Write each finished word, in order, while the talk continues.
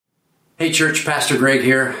Hey church, Pastor Greg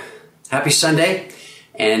here. Happy Sunday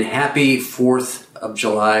and happy 4th of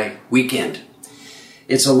July weekend.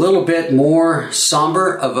 It's a little bit more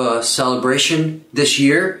somber of a celebration this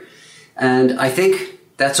year, and I think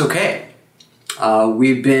that's okay.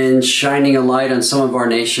 We've been shining a light on some of our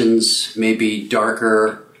nation's maybe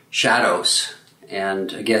darker shadows,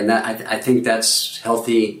 and again, I think that's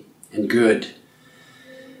healthy and good.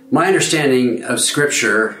 My understanding of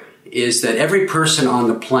Scripture is that every person on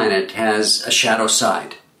the planet has a shadow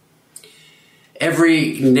side.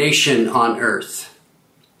 Every nation on earth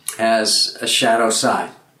has a shadow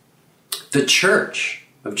side. The Church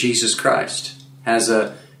of Jesus Christ has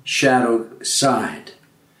a shadow side.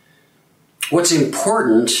 What's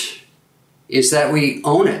important is that we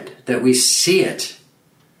own it, that we see it,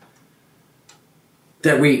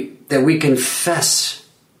 that we confess.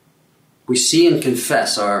 We see and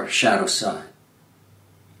confess our shadow side.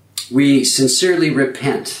 We sincerely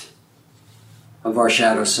repent of our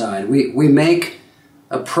shadow side. We make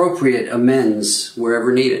appropriate amends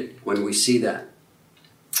wherever needed when we see that.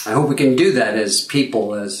 I hope we can do that as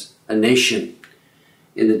people, as a nation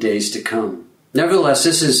in the days to come. Nevertheless,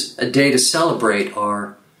 this is a day to celebrate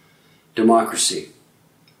our democracy.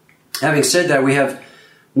 Having said that, we have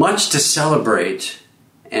much to celebrate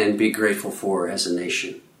and be grateful for as a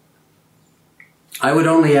nation. I would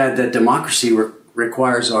only add that democracy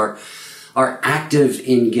requires our active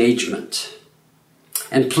engagement.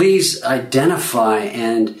 And please identify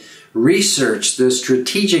and research the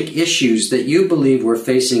strategic issues that you believe we're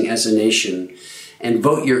facing as a nation and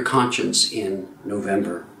vote your conscience in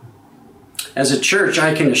November. As a church,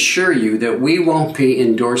 I can assure you that we won't be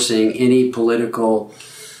endorsing any political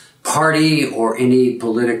party or any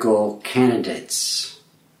political candidates.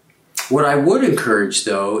 What I would encourage,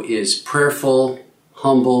 though, is prayerful,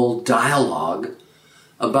 humble dialogue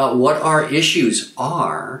about what our issues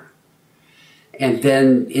are, and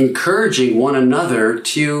then encouraging one another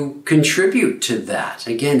to contribute to that.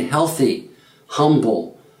 Again, healthy,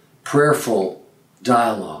 humble, prayerful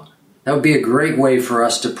dialogue. That would be a great way for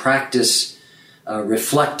us to practice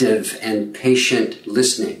reflective and patient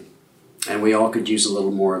listening, and we all could use a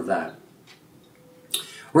little more of that.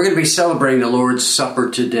 We're going to be celebrating the Lord's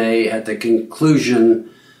Supper today at the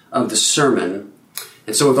conclusion of the sermon.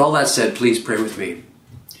 And so with all that said, please pray with me.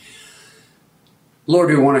 Lord,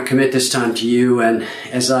 we want to commit this time to you, and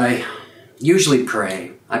as I usually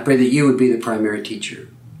pray, I pray that you would be the primary teacher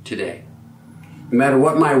today. No matter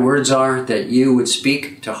what my words are, that you would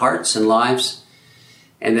speak to hearts and lives,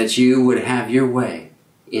 and that you would have your way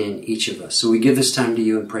in each of us. So we give this time to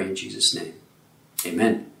you and pray in Jesus' name.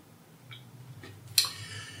 Amen.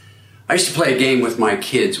 I used to play a game with my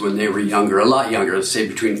kids when they were younger, a lot younger, let's say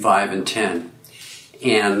between 5 and 10.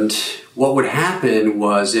 And what would happen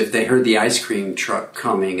was if they heard the ice cream truck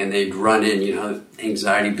coming and they'd run in,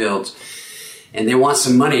 anxiety builds, and they want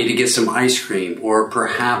some money to get some ice cream, or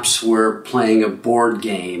perhaps we're playing a board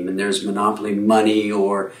game and there's Monopoly money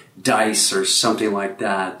or dice or something like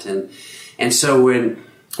that. And so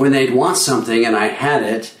when they'd want something and I had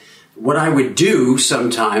it, what I would do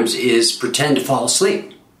sometimes is pretend to fall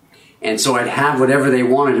asleep. And so I'd have whatever they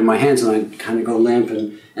wanted in my hands and I'd kind of go limp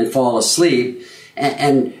and fall asleep.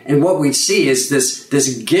 And what we'd see is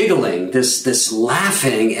this giggling, this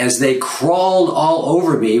laughing as they crawled all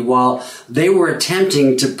over me while they were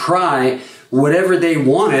attempting to pry whatever they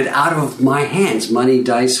wanted out of my hands, money,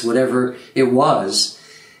 dice, whatever it was.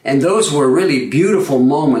 And those were really beautiful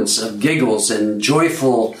moments of giggles and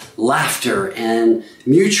joyful laughter and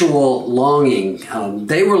mutual longing.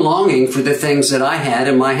 They were longing for the things that I had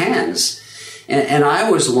in my hands. And I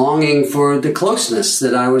was longing for the closeness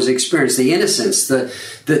that I was experiencing, the innocence,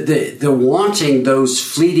 the wanting those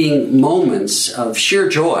fleeting moments of sheer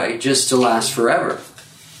joy just to last forever.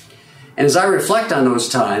 And as I reflect on those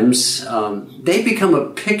times, they become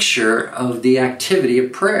a picture of the activity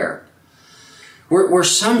of prayer. We're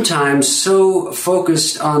sometimes so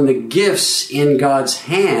focused on the gifts in God's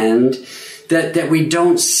hand that we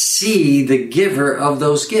don't see the giver of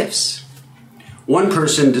those gifts. One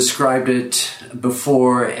person described it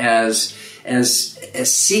before as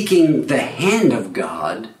seeking the hand of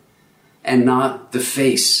God and not the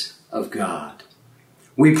face of God.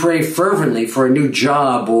 We pray fervently for a new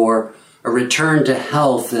job or a return to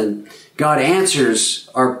health, and God answers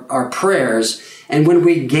our prayers. And when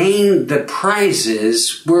we gain the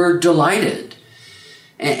prizes, we're delighted.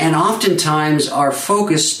 And oftentimes our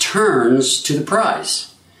focus turns to the prize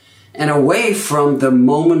and away from the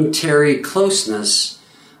momentary closeness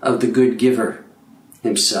of the good giver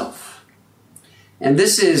himself. And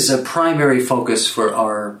this is a primary focus for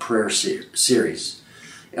our prayer series.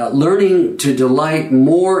 learning to delight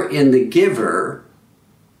more in the giver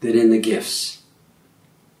than in the gifts.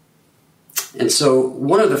 And so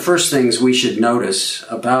one of the first things we should notice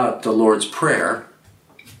about the Lord's Prayer,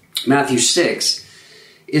 Matthew 6,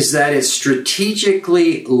 is that it's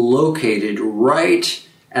strategically located right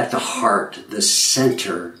at the heart, the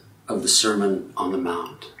center of the Sermon on the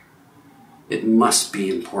Mount. It must be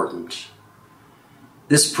important.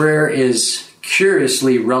 This prayer is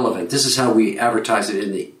curiously relevant. This is how we advertise it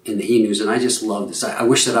in the e-news, and I just love this. I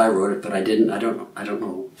wish that I wrote it, but I didn't. I don't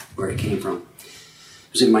know where it came from.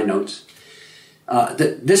 It was in my notes.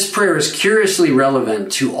 This prayer is curiously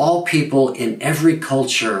relevant to all people in every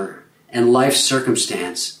culture and life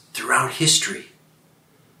circumstance throughout history.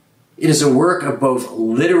 It is a work of both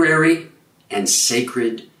literary and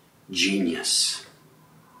sacred genius.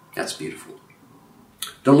 That's beautiful.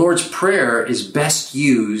 The Lord's Prayer is best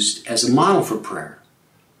used as a model for prayer.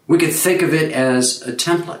 We could think of it as a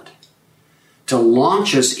template to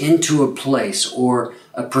launch us into a place or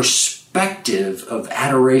a perspective of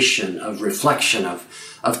adoration, of reflection,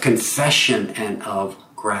 of confession, and of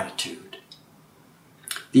gratitude.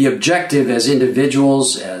 The objective as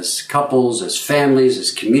individuals, as couples, as families,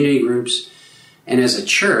 as community groups, and as a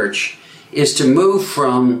church is to move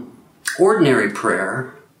from ordinary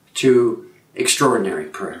prayer to extraordinary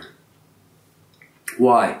prayer.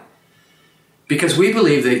 Why? Because we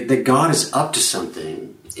believe that God is up to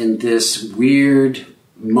something in this weird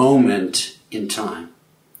moment in time.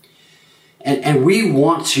 And we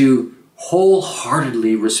want to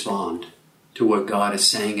wholeheartedly respond to what God is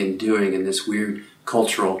saying and doing in this weird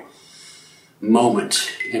cultural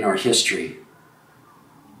moment in our history.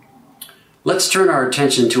 Let's turn our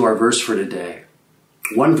attention to our verse for today.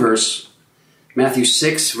 One verse, Matthew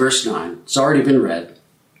 6, verse 9. It's already been read.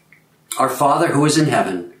 Our Father who is in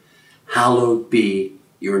heaven, hallowed be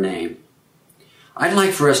your name. I'd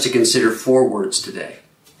like for us to consider 4 words today.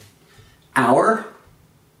 Our,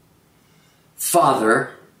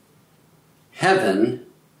 Father, heaven,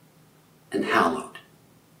 and hallowed.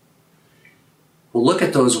 We'll look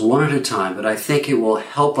at those one at a time, but I think it will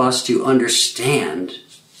help us to understand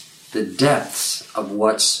the depths of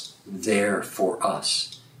what's there for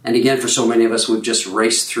us. And again, for so many of us, we've just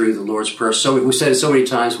raced through the Lord's Prayer. So we've said it so many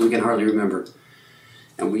times we can hardly remember.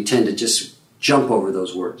 And we tend to just jump over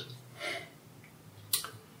those words.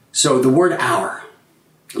 So the word our.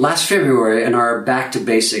 Last February in our Back to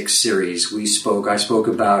Basics series, I spoke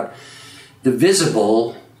about the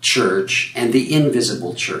visible church and the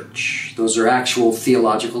invisible church. Those are actual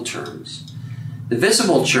theological terms. The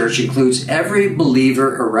visible church includes every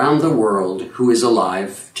believer around the world who is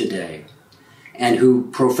alive today and who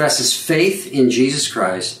professes faith in Jesus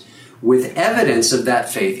Christ with evidence of that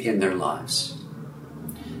faith in their lives.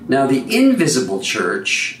 Now, the invisible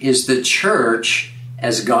church is the church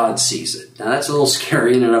as God sees it. Now, that's a little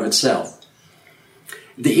scary in and of itself.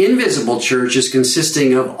 The invisible church is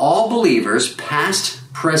consisting of all believers, past,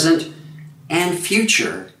 present, and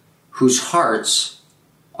future, whose hearts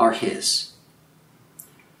are His.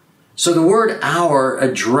 So the word our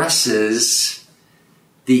addresses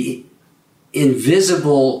the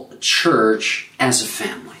invisible church as a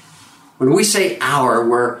family. When we say our,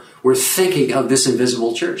 we're thinking of this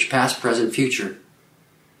invisible church, past, present, future.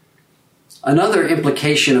 Another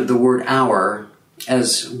implication of the word our,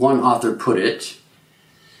 as one author put it,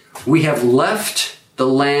 we have left the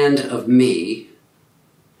land of me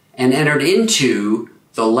and entered into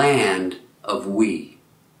the land of we.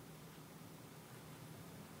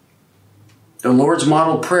 The Lord's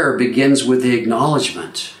model prayer begins with the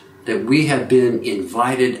acknowledgement that we have been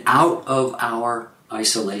invited out of our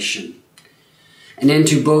isolation and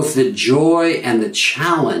into both the joy and the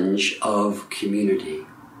challenge of community.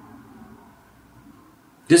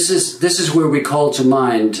 This is where we call to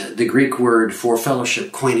mind the Greek word for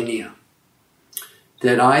fellowship, koinonia.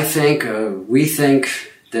 That we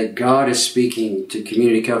think that God is speaking to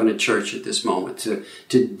Community Covenant Church at this moment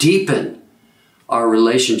to deepen our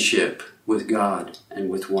relationship with God and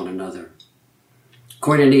with one another.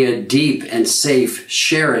 Koinonia, deep and safe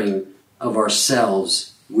sharing of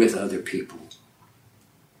ourselves with other people.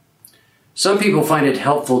 Some people find it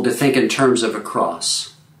helpful to think in terms of a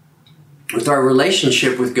cross, with our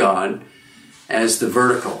relationship with God as the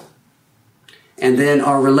vertical, and then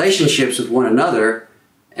our relationships with one another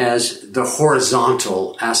as the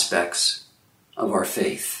horizontal aspects of our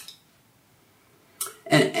faith.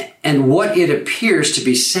 And what it appears to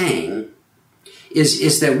be saying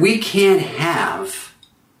is that we can't have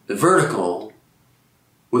the vertical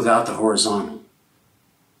without the horizontal.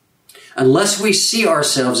 Unless we see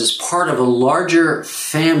ourselves as part of a larger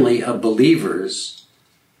family of believers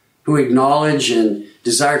who acknowledge and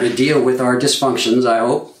desire to deal with our dysfunctions, I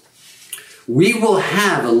hope, we will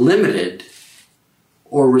have a limited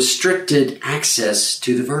or restricted access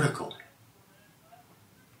to the vertical.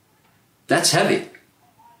 That's heavy.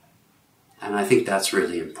 And I think that's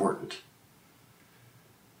really important.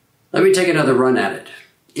 Let me take another run at it.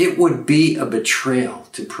 It would be a betrayal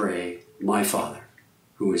to pray, "My Father,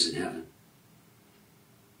 who is in heaven."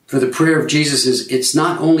 For the prayer of Jesus it's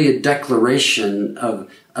not only a declaration of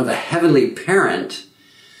a heavenly parent,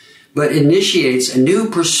 but initiates a new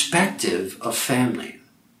perspective of family,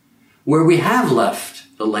 where we have left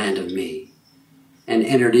the land of me and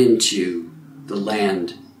entered into the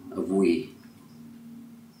land of we.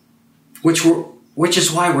 Which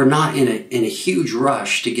is why we're not in a huge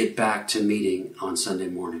rush to get back to meeting on Sunday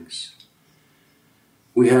mornings.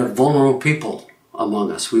 We have vulnerable people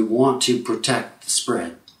among us. We want to protect the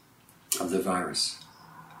spread of the virus.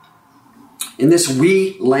 In this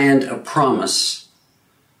we land of promise,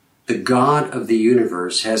 the God of the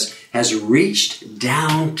universe has reached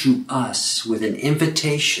down to us with an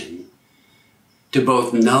invitation to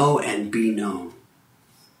both know and be known.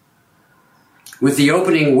 With the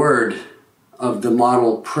opening word of the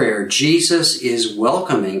model prayer, Jesus is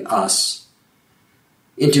welcoming us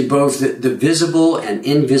into both the visible and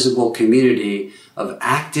invisible community of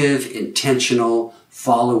active, intentional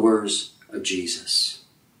followers of Jesus.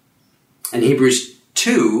 And Hebrews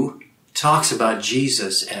 2 talks about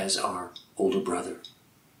Jesus as our older brother.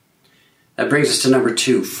 That brings us to number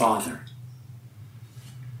 2, Father.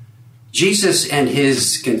 Jesus and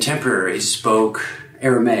his contemporaries spoke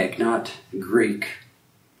Aramaic, not Greek.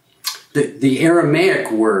 The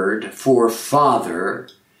Aramaic word for father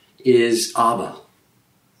is Abba.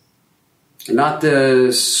 Not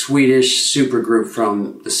the Swedish supergroup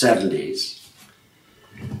from the 70s.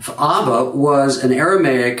 Abba was an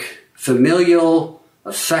Aramaic, familial,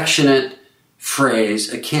 affectionate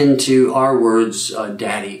phrase akin to our words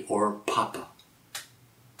daddy or papa.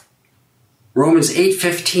 Romans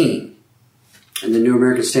 8:15 in the New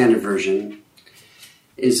American Standard Version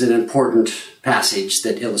is an important passage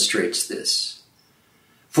that illustrates this.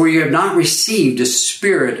 For you have not received a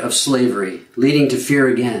spirit of slavery, leading to fear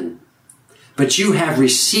again, but you have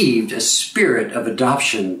received a spirit of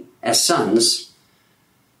adoption as sons,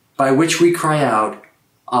 by which we cry out,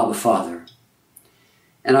 Abba, Father.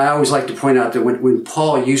 And I always like to point out that when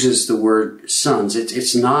Paul uses the word sons,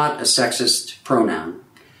 it's not a sexist pronoun.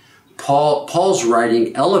 Paul's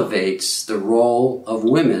writing elevates the role of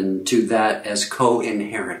women to that as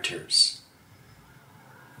co-inheritors.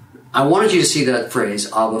 I wanted you to see that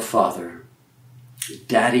phrase, Abba, Father.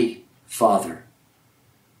 Daddy, Father.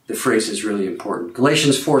 The phrase is really important.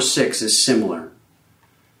 Galatians 4:6 is similar.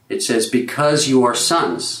 It says, because you are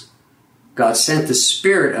sons, God sent the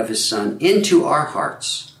Spirit of His Son into our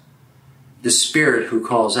hearts. The Spirit who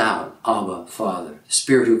calls out, Abba, Father. The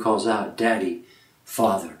Spirit who calls out, Daddy,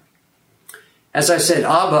 Father. As I said,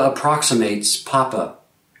 Abba approximates Papa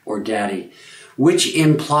or Daddy, which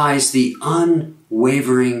implies the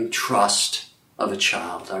unwavering trust of a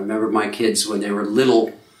child. I remember my kids when they were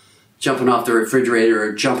little, jumping off the refrigerator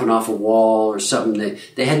or jumping off a wall or something.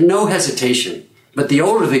 They had no hesitation. But the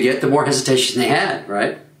older they get, the more hesitation they had,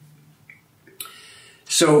 right?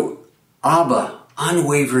 So, Abba,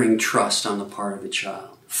 unwavering trust on the part of a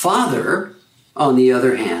child. Father, on the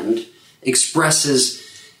other hand, expresses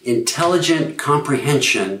intelligent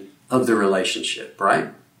comprehension of the relationship, right?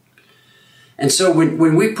 And so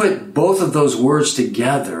when we put both of those words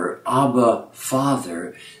together, Abba,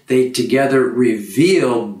 Father, they together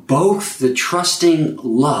reveal both the trusting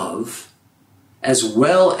love as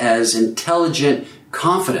well as intelligent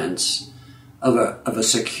confidence of a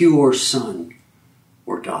secure son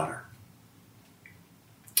or daughter.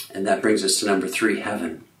 And that brings us to number 3,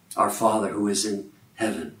 heaven, our Father who is in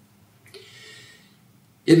heaven.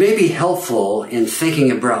 It may be helpful in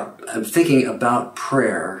thinking about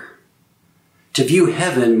prayer to view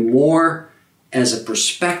heaven more as a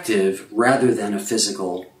perspective rather than a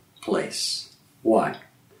physical place. Why?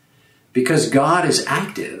 Because God is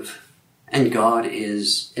active and God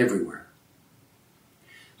is everywhere.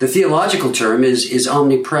 The theological term is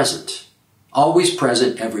omnipresent. Always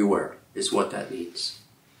present everywhere is what that means.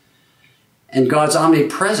 And God's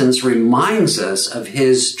omnipresence reminds us of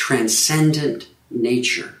His transcendent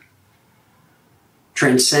nature.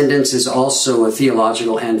 Transcendence is also a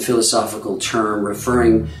theological and philosophical term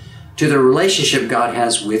referring to the relationship God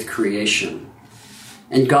has with creation.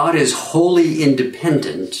 And God is wholly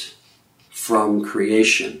independent from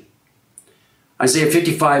creation. Isaiah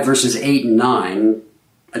 55 verses 8 and 9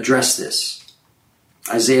 address this.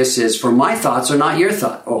 Isaiah says, for my thoughts are not your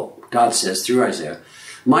thoughts. Oh, God says through Isaiah,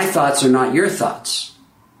 My thoughts are not your thoughts,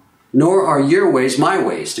 nor are your ways my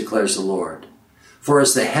ways, declares the Lord. For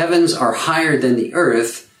as the heavens are higher than the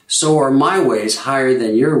earth, so are my ways higher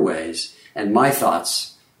than your ways, and my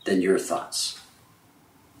thoughts than your thoughts.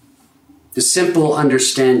 The simple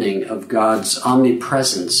understanding of God's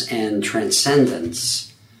omnipresence and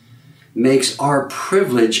transcendence makes our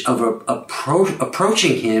privilege of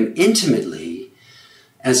approaching him intimately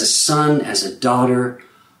as a son, as a daughter,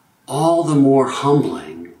 all the more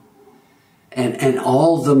humbling and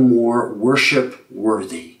all the more worship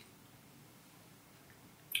worthy.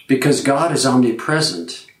 Because God is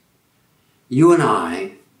omnipresent, you and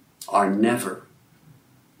I are never,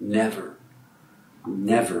 never,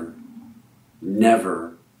 never,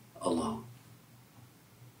 never alone.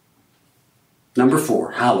 Number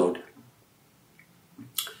 4, hallowed.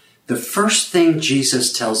 The first thing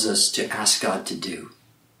Jesus tells us to ask God to do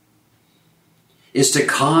is to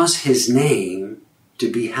cause his name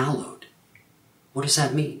to be hallowed. What does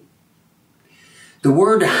that mean? The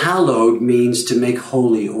word hallowed means to make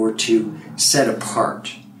holy or to set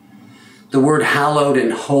apart. The word hallowed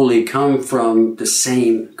and holy come from the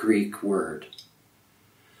same Greek word.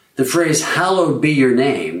 The phrase, hallowed be your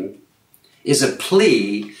name, is a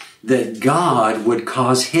plea that God would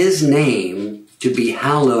cause his name to be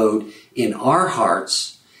hallowed in our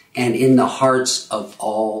hearts and in the hearts of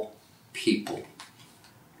all people.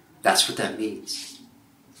 That's what that means.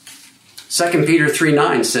 2 Peter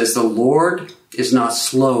 3:9 says, the Lord is not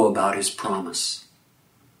slow about his promise,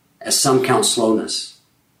 as some count slowness,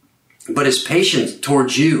 but is patient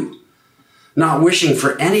towards you, not wishing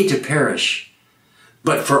for any to perish,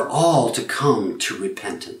 but for all to come to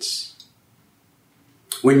repentance.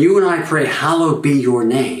 When you and I pray, hallowed be your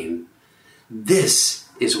name, this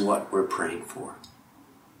is what we're praying for.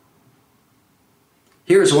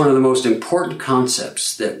 Here's one of the most important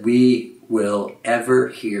concepts that we will ever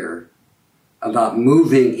hear about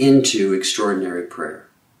moving into extraordinary prayer.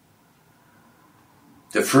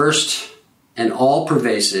 The first and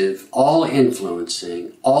all-pervasive,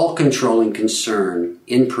 all-influencing, all-controlling concern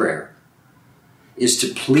in prayer is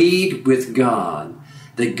to plead with God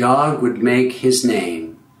that God would make his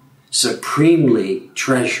name supremely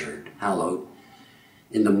treasured, hallowed,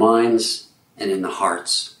 in the minds and in the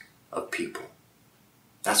hearts of people.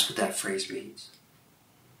 That's what that phrase means.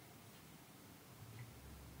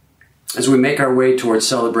 As we make our way towards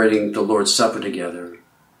celebrating the Lord's Supper together,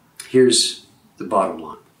 here's the bottom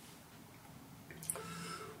line.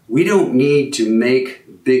 We don't need to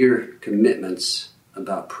make bigger commitments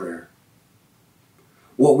about prayer.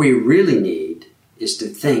 What we really need is to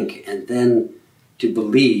think and then to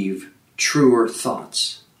believe truer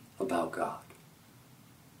thoughts about God.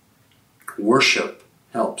 Worship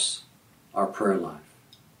helps our prayer life.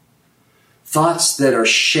 Thoughts that are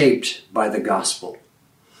shaped by the gospel.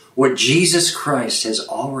 What Jesus Christ has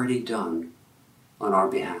already done on our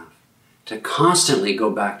behalf. To constantly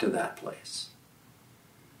go back to that place.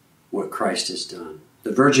 What Christ has done.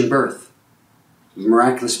 The virgin birth, the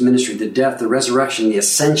miraculous ministry, the death, the resurrection, the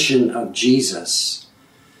ascension of Jesus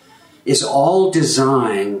is all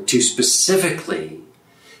designed to specifically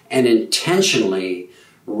and intentionally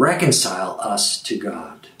reconcile us to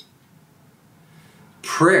God.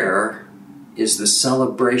 Prayer is the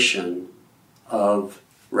celebration of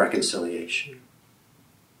reconciliation.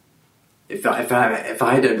 If I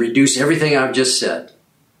had to reduce everything I've just said,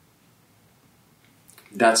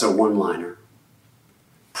 that's a one-liner.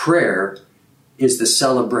 Prayer is the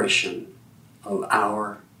celebration of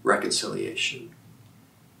our reconciliation.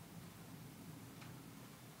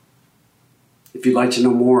 If you'd like to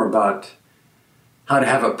know more about how to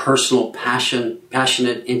have a personal,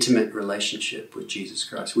 passionate, intimate relationship with Jesus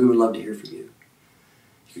Christ, we would love to hear from you.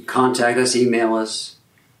 You can contact us, email us,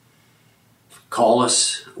 call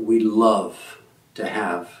us. We'd love to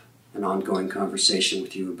have an ongoing conversation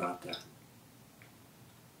with you about that.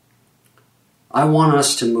 I want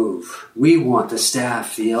us to move. We want the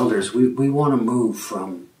staff, the elders, we want to move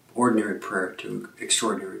from ordinary prayer to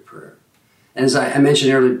extraordinary prayer. And as I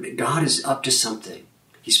mentioned earlier, God is up to something.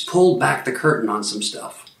 He's pulled back the curtain on some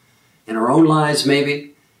stuff. In our own lives,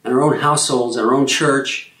 maybe, in our own households, in our own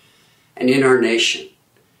church, and in our nation.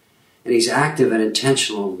 And he's active and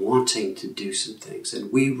intentional in wanting to do some things.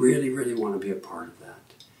 And we really, really want to be a part of that.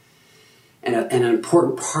 And an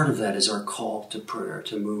important part of that is our call to prayer,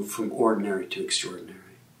 to move from ordinary to extraordinary.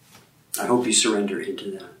 I hope you surrender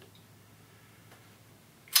into that.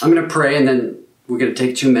 I'm going to pray, and then we're going to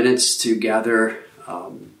take 2 minutes to gather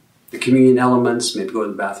the communion elements, maybe go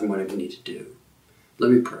to the bathroom, whatever you need to do. Let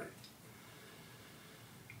me pray.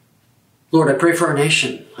 Lord, I pray for our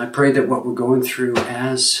nation. I pray that what we're going through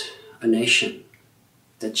as a nation,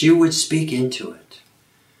 that you would speak into it,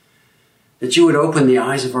 that you would open the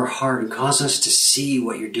eyes of our heart and cause us to see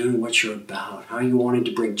what you're doing, what you're about, how you're wanting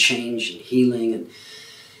to bring change and healing,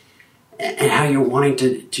 and how you're wanting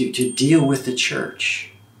to deal with the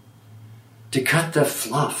church, to cut the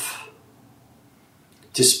fluff,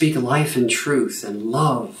 to speak life and truth and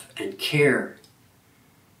love and care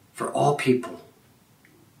for all people.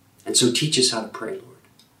 And so teach us how to pray, Lord.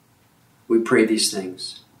 We pray these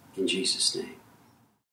things in Jesus' name.